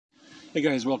Hey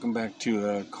guys, welcome back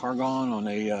to Cargon on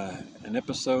an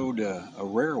episode, a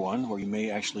rare one, where you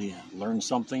may actually learn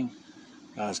something.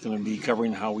 It's going to be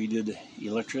covering how we did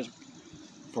electric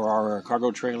for our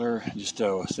cargo trailer. Just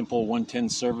a simple 110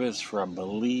 service for, I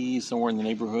believe, somewhere in the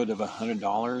neighborhood of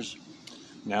 $100.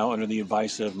 Now, under the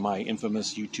advice of my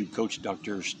infamous YouTube coach,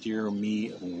 Dr. Steer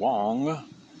Me Wong,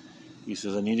 he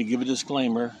says I need to give a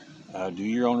disclaimer. Do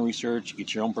your own research,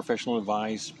 get your own professional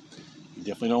advice. You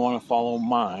definitely don't want to follow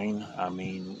mine. I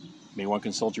mean, you may want to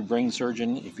consult your brain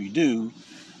surgeon if you do,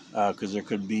 because there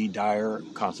could be dire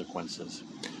consequences.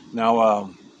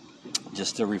 Now,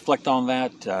 just to reflect on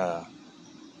that,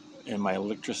 and my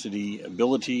electricity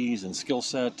abilities and skill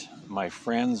set, my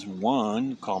friends,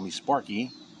 one, call me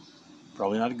Sparky.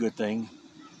 Probably not a good thing.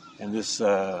 And this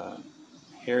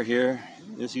hair here,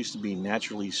 this used to be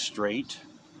naturally straight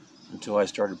until I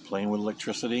started playing with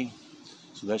electricity.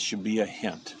 So that should be a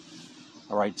hint.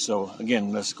 All right, so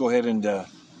again, let's go ahead and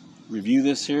review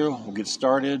this here. We'll get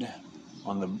started.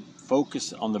 On the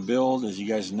focus on the build, as you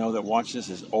guys know that watch this,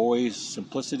 is always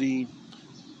simplicity,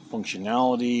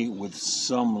 functionality with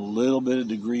some little bit of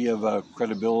degree of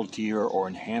credibility or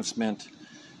enhancement,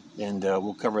 and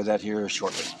we'll cover that here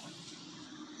shortly.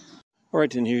 All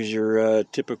right, and here's your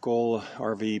typical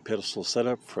RV pedestal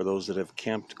setup for those that have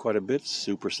camped quite a bit.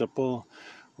 Super simple.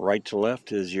 Right to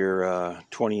left is your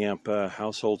 20 amp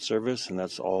household service, and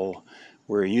that's all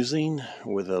we're using,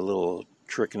 with a little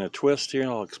trick and a twist here.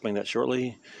 I'll explain that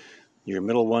shortly. Your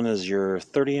middle one is your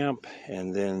 30 amp,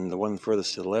 and then the one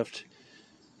furthest to the left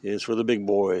is for the big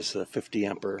boys, the 50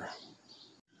 ampere.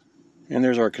 And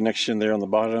there's our connection there on the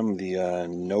bottom, the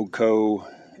NOCO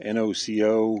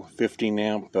 15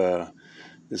 amp.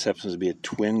 This happens to be a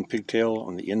twin pigtail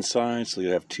on the inside, so you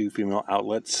have two female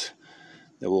outlets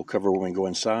that we'll cover when we go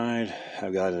inside.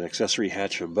 I've got an accessory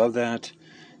hatch above that,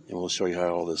 and we'll show you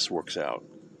how all this works out.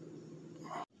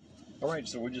 All right,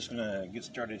 so we're just gonna get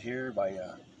started here by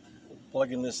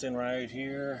plugging this in right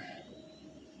here,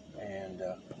 and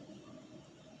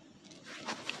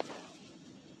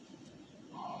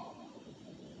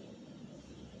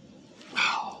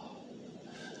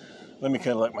let me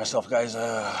kind of let myself, guys.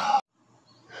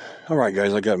 All right,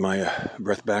 guys, I got my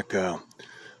breath back.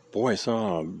 Boy, I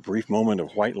saw a brief moment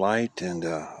of white light, and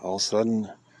all of a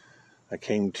sudden I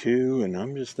came to, and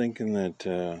I'm just thinking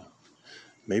that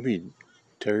maybe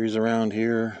Terry's around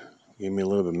here, gave me a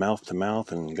little bit mouth to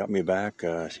mouth and got me back.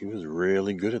 She was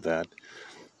really good at that.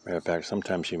 Matter of fact,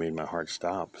 sometimes she made my heart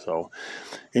stop. So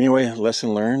anyway,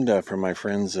 lesson learned from my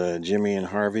friends Jimmy and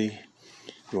Harvey.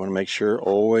 You want to make sure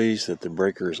always that the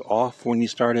breaker is off when you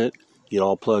start it, get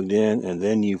all plugged in, and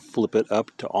then you flip it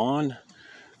up to on.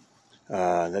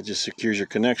 That just secures your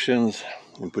connections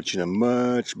and puts you in a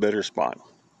much better spot.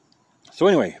 So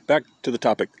anyway, back to the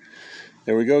topic.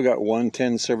 There we go, got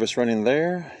 110 service running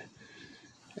there,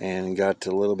 and got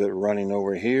a little bit running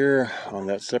over here on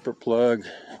that separate plug.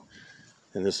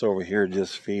 And this over here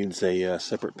just feeds a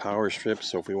separate power strip,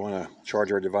 so if we want to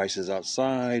charge our devices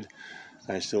outside,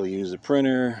 I still use a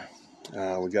printer.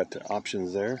 We got the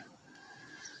options there.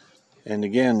 And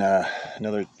again,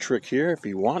 another trick here, if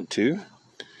you want to,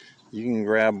 you can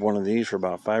grab one of these for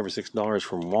about $5 or $6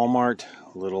 from Walmart,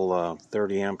 a little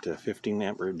 30 amp to 15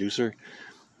 amp reducer.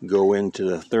 Go into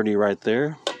the 30 right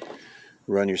there,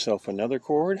 run yourself another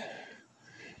cord,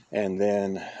 and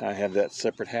then I have that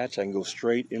separate hatch. I can go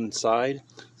straight inside.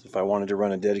 So if I wanted to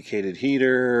run a dedicated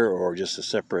heater or just a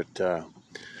separate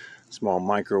small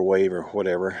microwave or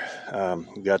whatever,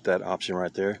 got that option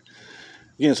right there.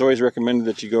 Again, it's always recommended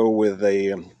that you go with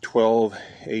a 12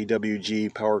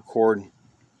 AWG power cord.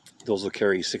 Those will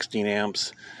carry 16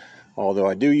 amps, although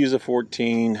I do use a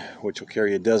 14, which will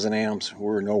carry a dozen amps.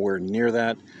 We're nowhere near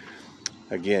that.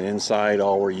 Again, inside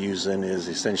all we're using is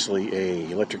essentially a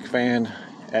electric fan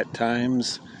at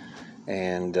times,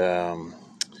 and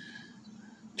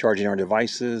charging our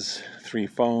devices, 3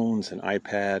 phones, an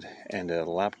iPad, and a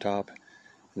laptop,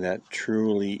 and that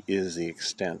truly is the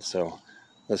extent. So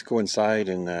let's go inside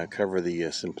and cover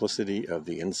the simplicity of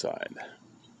the inside.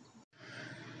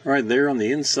 All right, there on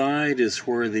the inside is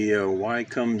where the Y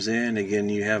comes in. Again,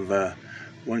 you have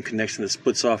one connection that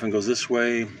splits off and goes this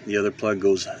way. The other plug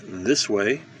goes this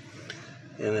way.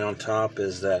 And then on top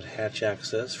is that hatch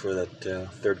access for that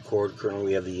third cord. Currently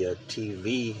we have the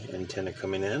TV antenna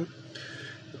coming in.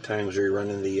 At times we're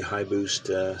running the high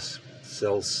boost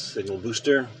cell signal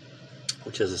booster,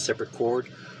 which has a separate cord.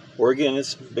 Or again,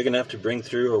 it's big enough to bring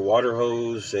through a water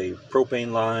hose, a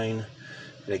propane line,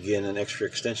 and again, an extra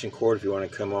extension cord if you want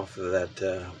to come off of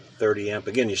that 30 amp.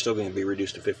 Again, you're still going to be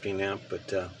reduced to 15 amp,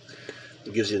 but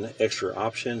it gives you an extra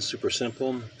option. Super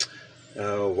simple.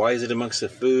 Why is it amongst the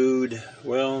food?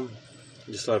 Well,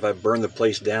 Just thought if I burned the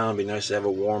place down, it'd be nice to have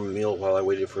a warm meal while I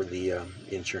waited for the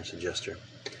insurance adjuster.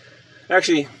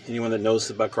 Actually, anyone that knows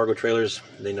about cargo trailers,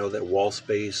 they know that wall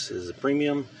space is a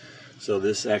premium. So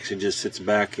this actually just sits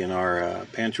back in our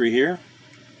pantry here.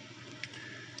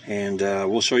 And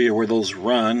we'll show you where those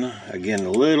run. Again,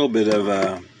 a little bit of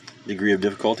a degree of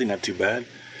difficulty, not too bad.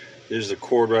 There's the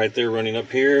cord right there running up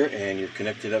here, and you're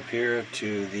connected up here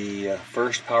to the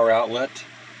first power outlet.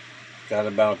 Got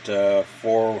about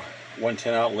 4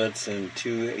 110 outlets and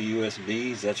 2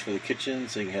 USBs. That's for the kitchen,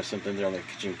 so you can have something there on the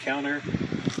kitchen counter.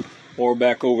 Or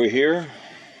back over here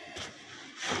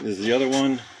is the other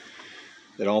one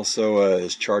that also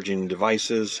is charging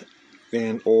devices,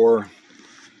 and or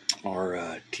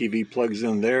our TV plugs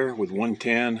in there with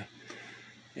 110,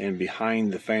 and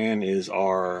behind the fan is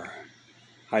our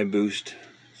high boost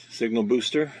signal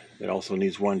booster that also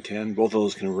needs 110. Both of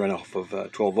those can run off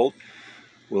of 12 volt.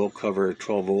 We'll cover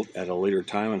 12 volt at a later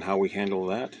time and how we handle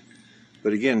that.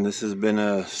 But again, this has been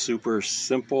a super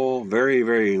simple, very,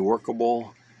 very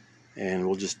workable, and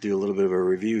we'll just do a little bit of a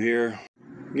review here.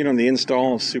 Again, on the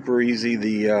install, super easy.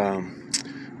 The I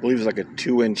believe it's like a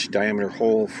 2-inch diameter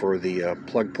hole for the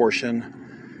plug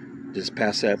portion. Just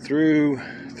pass that through,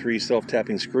 3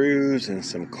 self-tapping screws and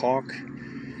some caulk,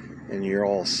 and you're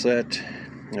all set.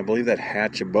 I believe that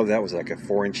hatch above that was like a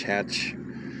 4-inch hatch.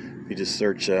 If you just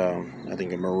search, I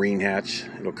think a marine hatch,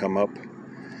 it'll come up.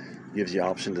 Gives you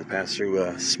option to pass through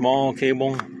a small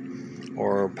cable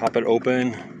or pop it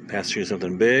open, pass through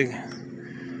something big.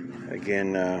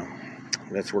 Again,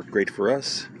 that's worked great for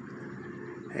us.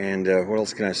 And what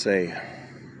else can I say?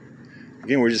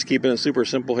 Again, we're just keeping it super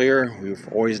simple here. We've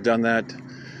always done that.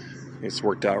 It's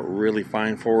worked out really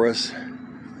fine for us.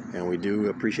 And we do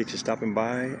appreciate you stopping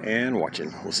by and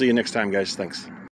watching. We'll see you next time, guys. Thanks.